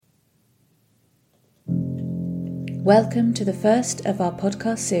Welcome to the first of our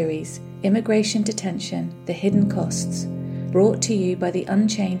podcast series, Immigration Detention, The Hidden Costs, brought to you by the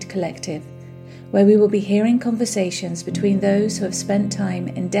Unchained Collective, where we will be hearing conversations between those who have spent time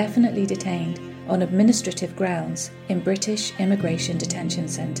indefinitely detained on administrative grounds in British immigration detention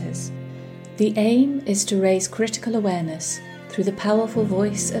centres. The aim is to raise critical awareness through the powerful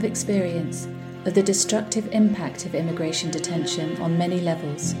voice of experience of the destructive impact of immigration detention on many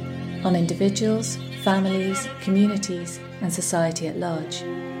levels, on individuals, families, communities, and society at large.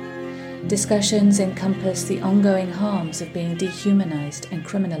 Discussions encompass the ongoing harms of being dehumanised and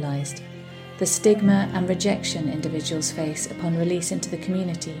criminalised, the stigma and rejection individuals face upon release into the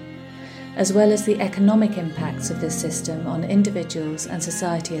community, as well as the economic impacts of this system on individuals and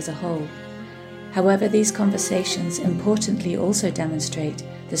society as a whole. However, these conversations importantly also demonstrate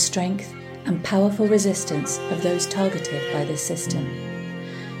the strength and powerful resistance of those targeted by this system.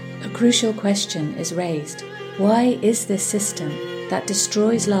 A crucial question is raised. Why is this system that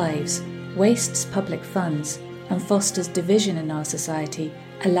destroys lives, wastes public funds, and fosters division in our society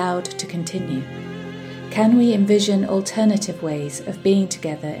allowed to continue? Can we envision alternative ways of being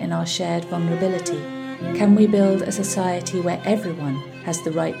together in our shared vulnerability? Can we build a society where everyone has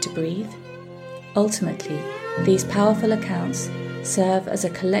the right to breathe? Ultimately, these powerful accounts serve as a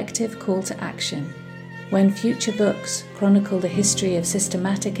collective call to action. When future books chronicle the history of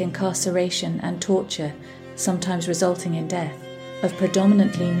systematic incarceration and torture, sometimes resulting in death, of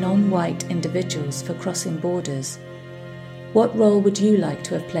predominantly non-white individuals for crossing borders, what role would you like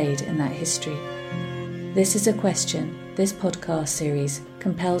to have played in that history? This is a question this podcast series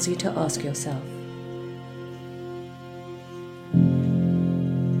compels you to ask yourself.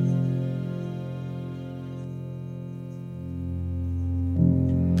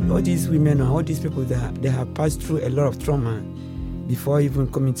 All these women and all these people, they have passed through a lot of trauma before even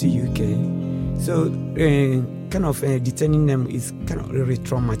coming to UK. So detaining them is kind of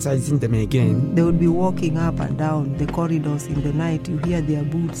re-traumatizing them again. They would be walking up and down the corridors in the night. You hear their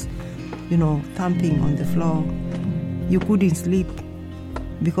boots, thumping on the floor. You couldn't sleep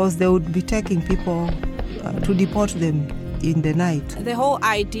because they would be taking people to deport them in the night. The whole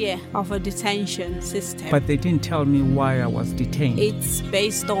idea of a detention system. But they didn't tell me why I was detained. It's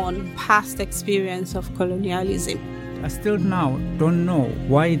based on past experience of colonialism. I still now don't know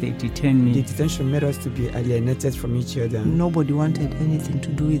why they detained me. The detention made us to be alienated from each other. Nobody wanted anything to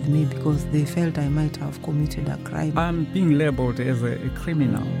do with me because they felt I might have committed a crime. I'm being labeled as a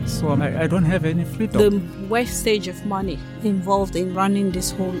criminal, so I don't have any freedom. The wastage of money involved in running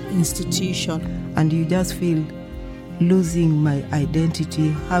this whole institution. And you just feel losing my identity,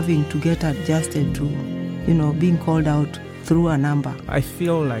 having to get adjusted to, being called out through a number. I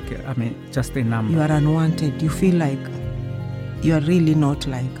feel like I'm just a number. You are unwanted. You feel like you are really not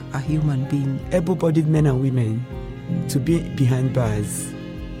like a human being. Able-bodied men and women to be behind bars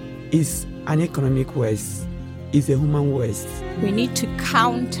is an economic waste, is a human waste. We need to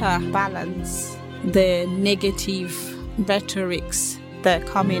counterbalance the negative rhetorics that are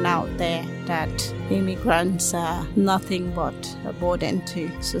coming out there that immigrants are nothing but a burden to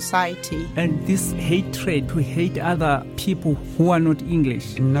society. And this hatred to hate other people who are not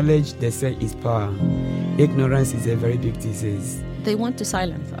English. Knowledge, they say, is power. Ignorance is a very big disease. They want to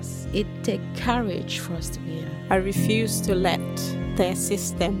silence us. It takes courage for us to be here. I refuse to let their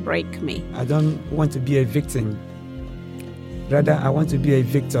system break me. I don't want to be a victim. Rather, I want to be a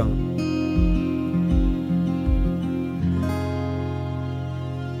victim.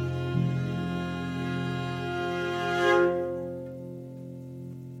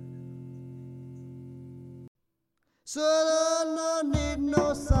 So no need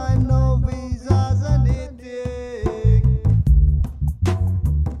no sign, no visas, anything.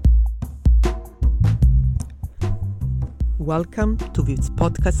 Welcome to this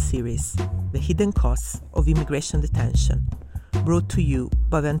podcast series, The Hidden Costs of Immigration Detention, brought to you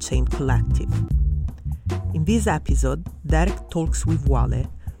by the Unchained Collective. In this episode, Derek talks with Wale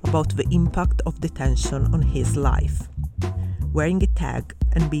about the impact of detention on his life, wearing a tag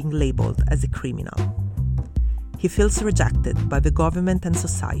and being labelled as a criminal. He feels rejected by the government and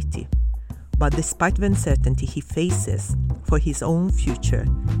society, but despite the uncertainty he faces for his own future,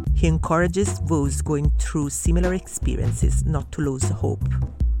 he encourages those going through similar experiences not to lose hope.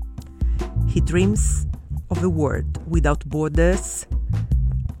 He dreams of a world without borders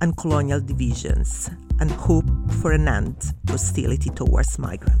and colonial divisions, and hope for an end to hostility towards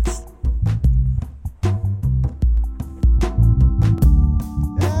migrants.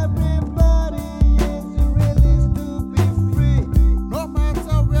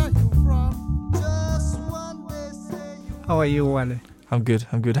 How are you, Wale? I'm good.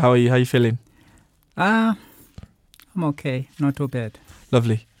 How are you? How are you feeling? I'm okay, not too bad.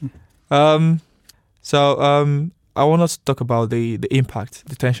 Lovely. So I want us to talk about the impact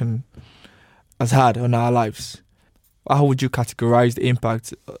detention has had on our lives. How would you categorize the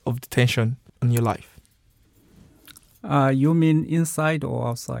impact of detention on your life? You mean inside or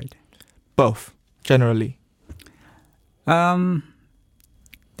outside? Both, generally. The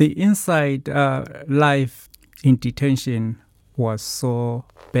inside life in detention was so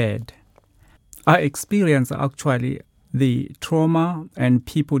bad. I experienced actually the trauma, and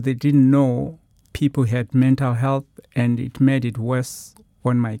people they didn't know people had mental health, and it made it worse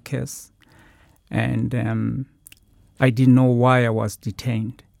on my case. And I didn't know why I was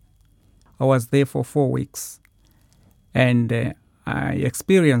detained. I was there for 4 weeks, and I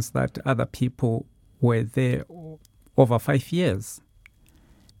experienced that other people were there over 5 years.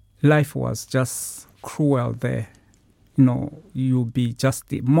 Life was just cruel there. You know, you'll be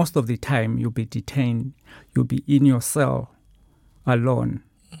most of the time you'll be detained. You'll be in your cell alone.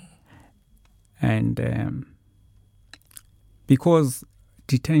 And because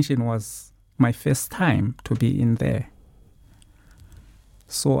detention was my first time to be in there,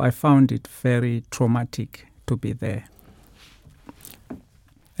 so I found it very traumatic to be there.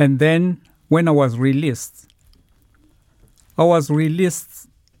 And then when I was released,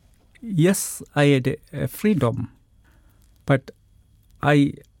 yes, I had a freedom, but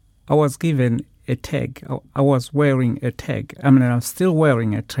I was given a tag. I was wearing a tag. I mean, I'm still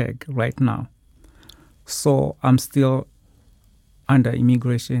wearing a tag right now. So I'm still under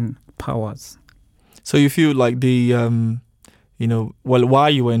immigration powers. So you feel like while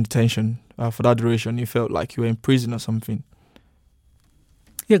you were in detention for that duration, you felt like you were in prison or something?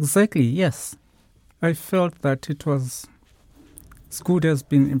 Exactly, yes. I felt that it was as good as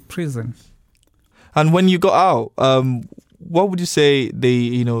being in prison. And when you got out, what would you say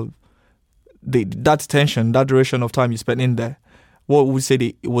that detention, that duration of time you spent in there, what would you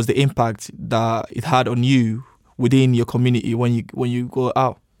say was the impact that it had on you within your community when you go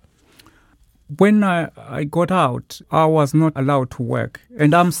out? When I got out, I was not allowed to work,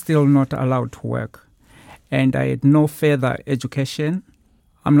 and I'm still not allowed to work. And I had no further education.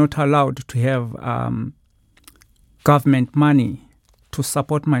 I'm not allowed to have government money to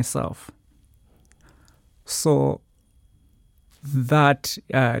support myself. So that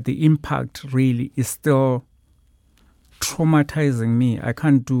the impact really is still traumatizing me. I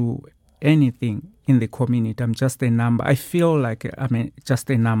can't do anything in the community. I'm just a number. I feel like I'm just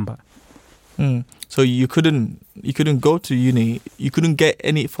a number. So you couldn't go to uni. You couldn't get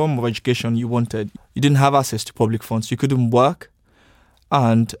any form of education you wanted. You didn't have access to public funds. You couldn't work,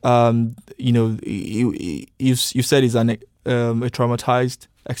 and you said it's a traumatized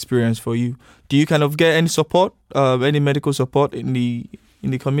experience for you. Do you kind of get any support, any medical support in the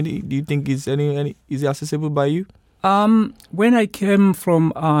community? Do you think is it accessible by you? When I came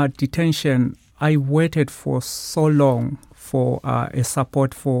from detention, I waited for so long for a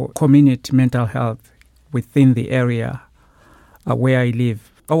support for community mental health within the area where I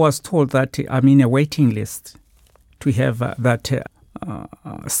live. I was told that I'm in a waiting list to have that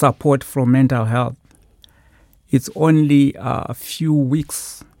support from mental health. It's only a few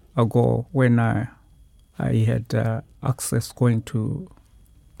weeks ago when I had access going to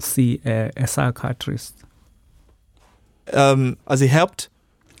see a psychiatrist. Has it helped?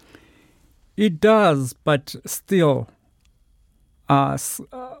 It does, but still,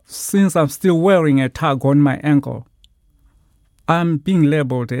 since I'm still wearing a tag on my ankle, I'm being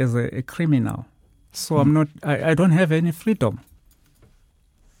labeled as a criminal. So I'm not. I don't have any freedom.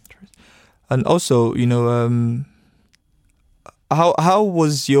 And also, how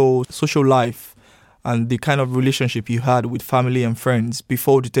was your social life and the kind of relationship you had with family and friends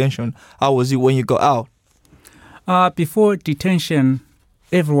before detention? How was it when you got out? Before detention,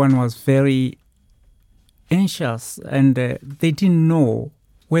 everyone was very anxious, and they didn't know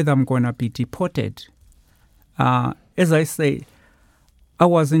whether I'm going to be deported. As I say, I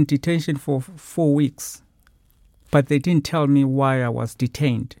was in detention for 4 weeks, but they didn't tell me why I was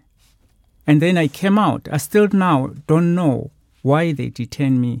detained. And then I came out. I still now don't know why they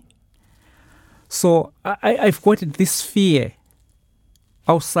detained me. So I've got this fear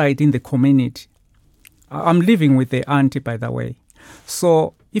outside in the community. I'm living with the auntie, by the way.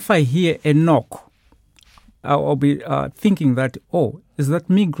 So if I hear a knock, I'll be thinking that, is that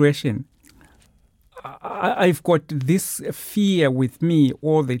migration? I've got this fear with me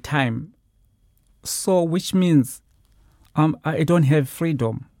all the time. So which means I don't have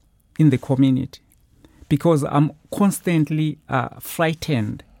freedom in the community because I'm constantly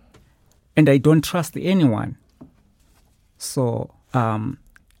frightened and I don't trust anyone. So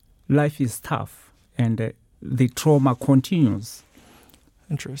life is tough. And the trauma continues.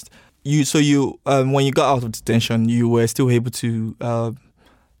 Interesting. You when you got out of detention, you were still able to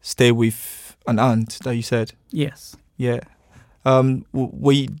stay with an aunt that you said. Yes. Yeah. Did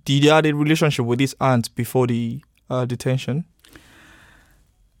you have a relationship with this aunt before the detention?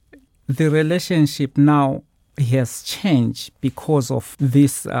 The relationship now has changed because of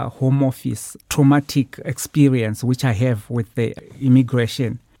this Home Office traumatic experience which I have with the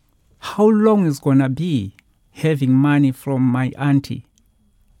immigration. How long is going to be having money from my auntie?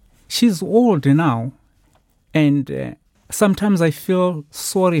 She's old now, and sometimes I feel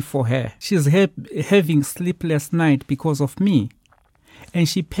sorry for her. She's having sleepless night because of me, and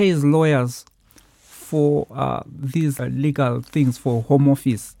she pays lawyers for these legal things for Home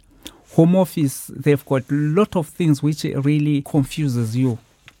Office. Home Office, they've got a lot of things which really confuses you.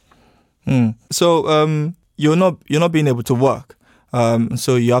 So you're not being able to work.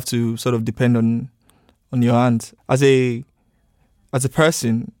 So you have to sort of depend on your aunt. As a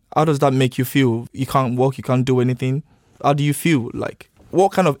person, how does that make you feel? You can't work, you can't do anything. How do you feel? Like,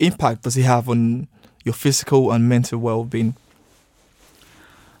 what kind of impact does it have on your physical and mental well-being?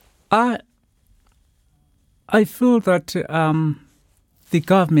 I feel that the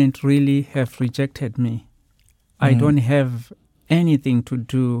government really have rejected me. I don't have anything to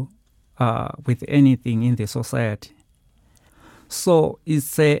do with anything in the society. So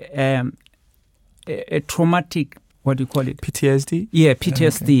it's a traumatic, what do you call it? PTSD? Yeah,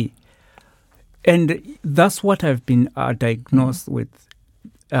 PTSD. Okay. And that's what I've been diagnosed with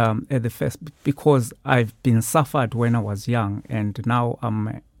at the first, because I've been suffered when I was young, and now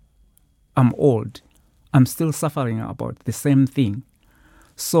I'm old. I'm still suffering about the same thing.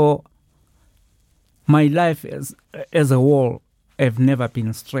 So my life as a whole, I've never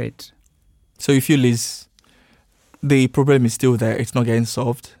been straight. So you feel the problem is still there, it's not getting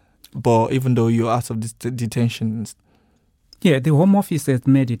solved, but even though you're out of this detention... Yeah, the Home Office has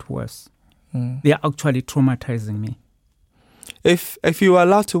made it worse. They are actually traumatizing me. If you were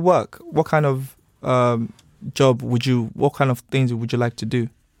allowed to work, what kind of what kind of things would you like to do?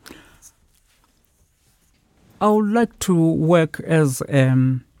 I would like to work as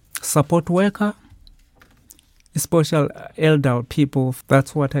support worker, especially elder people.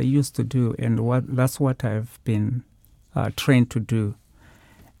 That's what I used to do, and that's what I've been trained to do.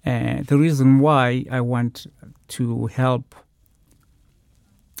 The reason why I want to help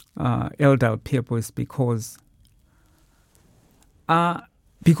elder people is because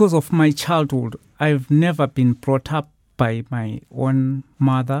of my childhood. I've never been brought up by my own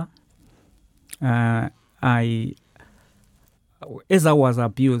mother. As I was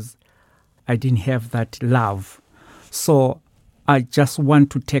abused, I didn't have that love. So I just want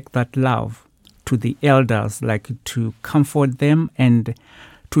to take that love to the elders, like to comfort them and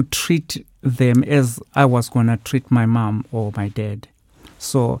to treat them as I was going to treat my mom or my dad.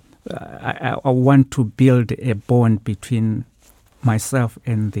 So I want to build a bond between myself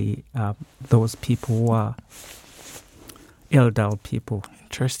and those people who are elder people.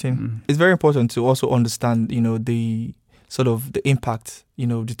 Interesting. It's very important to also understand, the sort of the impact,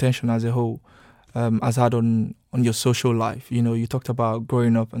 detention as a whole has had on your social life. You talked about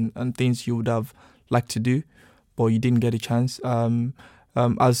growing up and things you would have liked to do, but you didn't get a chance.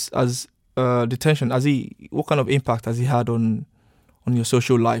 As detention, what kind of impact has it had on your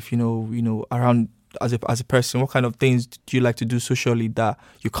social life? Around as a person, what kind of things do you like to do socially that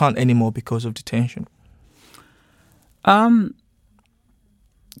you can't anymore because of detention?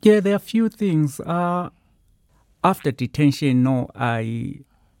 Yeah, there are a few things. After detention,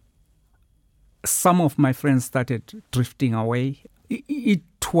 some of my friends started drifting away. It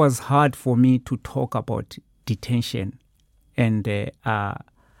was hard for me to talk about detention and the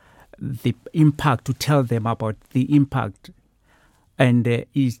impact, to tell them about the impact. And it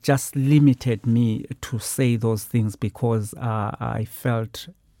just limited me to say those things because I felt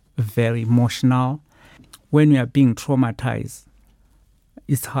very emotional. When you are being traumatized,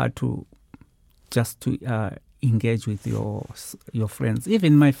 it's hard to just to engage with your friends,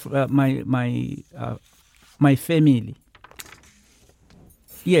 even my family.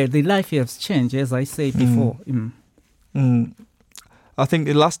 Yeah, the life has changed, as I said before. I think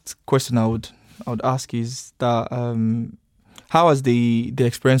the last question I would ask is that how has the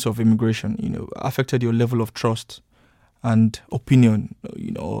experience of immigration, affected your level of trust and opinion,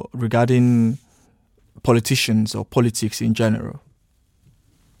 regarding politicians or politics in general?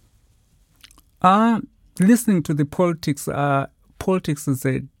 Listening to the politics is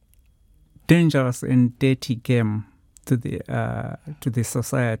a dangerous and dirty game to the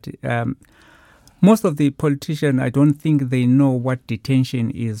society. Most of the politicians, I don't think they know what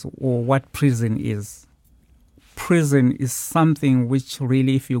detention is or what prison is. prison is something which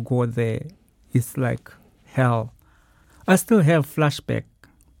really, if you go there, it's like hell. I still have flashback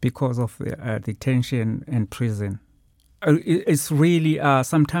because of the detention and prison. It's really,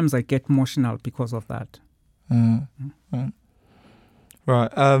 sometimes I get emotional because of that.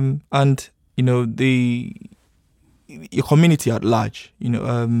 Right. And, you know, your community at large, you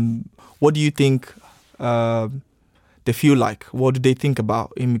know, what do you think they feel like? What do they think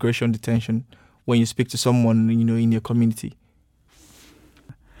about immigration detention when you speak to someone, you know, in your community?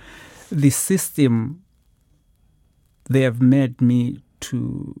 The system, they have made me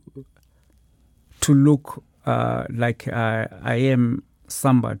to look like I am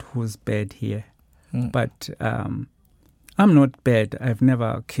somebody who's bad here. But I'm not bad. I've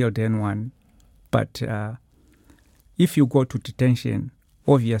never killed anyone. But if you go to detention,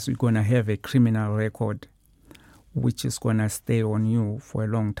 obviously you're going to have a criminal record which is going to stay on you for a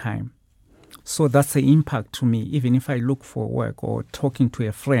long time. So that's the impact to me, even if I look for work or talking to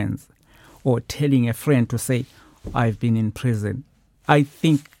a friend or telling a friend to say, I've been in prison. I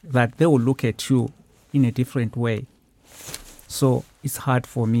think that they will look at you in a different way. So it's hard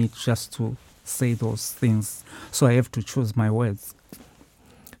for me just to say those things. So I have to choose my words.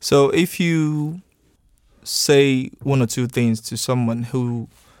 So if you say one or two things to someone who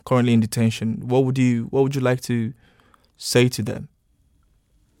currently in detention, what would you like to say to them?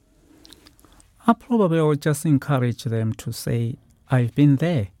 I probably would just encourage them to say, I've been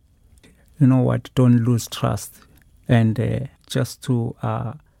there. You know what, don't lose trust. And just to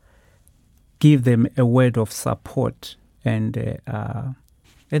give them a word of support. And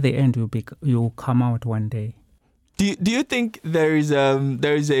at the end, you'll come out one day. Do you think there is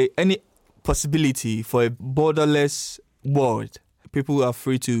any possibility for a borderless world? People are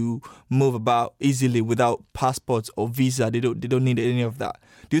free to move about easily without passports or visa. They don't need any of that.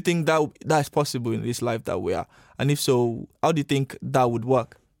 Do you think that's possible in this life that we are? And if so, how do you think that would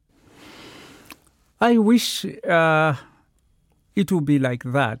work? I wish it would be like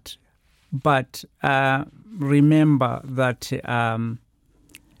that. But remember that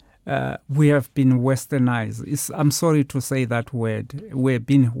we have been westernized. I'm sorry to say that word. We've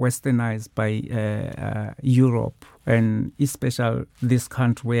been westernized by Europe, and especially this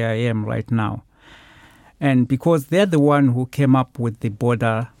country where I am right now. And because they're the one who came up with the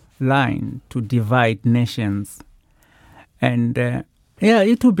border line to divide nations. And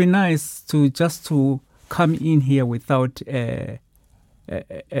it would be nice to come in here without a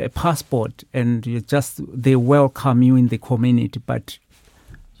passport, and they welcome you in the community, but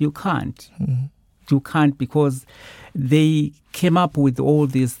you can't. Mm-hmm. You can't, because they came up with all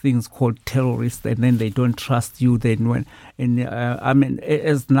these things called terrorists, and then they don't trust you.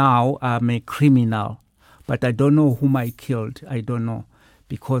 As now I'm a criminal, but I don't know whom I killed. I don't know,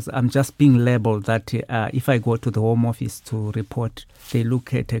 because I'm just being labeled that if I go to the Home Office to report, they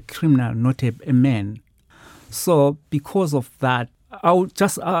look at a criminal, not a man. So because of that, I would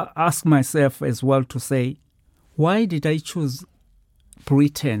just ask myself as well to say, why did I choose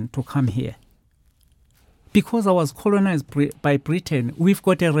Britain to come here? Because I was colonized by Britain. We've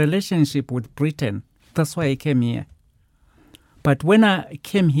got a relationship with Britain. That's why I came here. But when I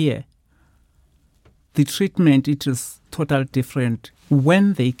came here, the treatment, it is totally different.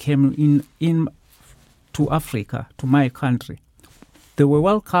 When they came in to Africa, to my country, they were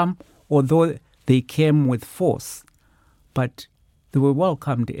welcome, although they came with force. But they were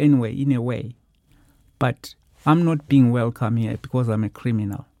welcomed anyway, in a way. But I'm not being welcome here because I'm a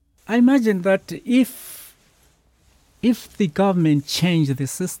criminal. I imagine that if the government changed the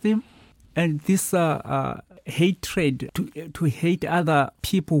system and this hatred to hate other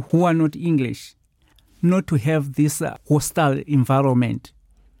people who are not English, not to have this hostile environment,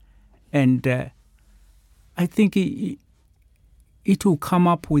 and I think it will come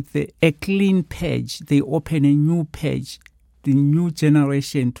up with a clean page. They open a new page, the new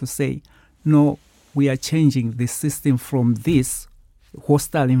generation to say, no, we are changing the system from this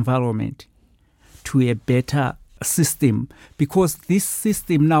hostile environment to a better system, because this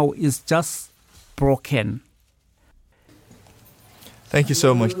system now is just broken. Thank you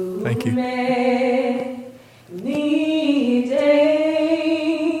so much. Thank you.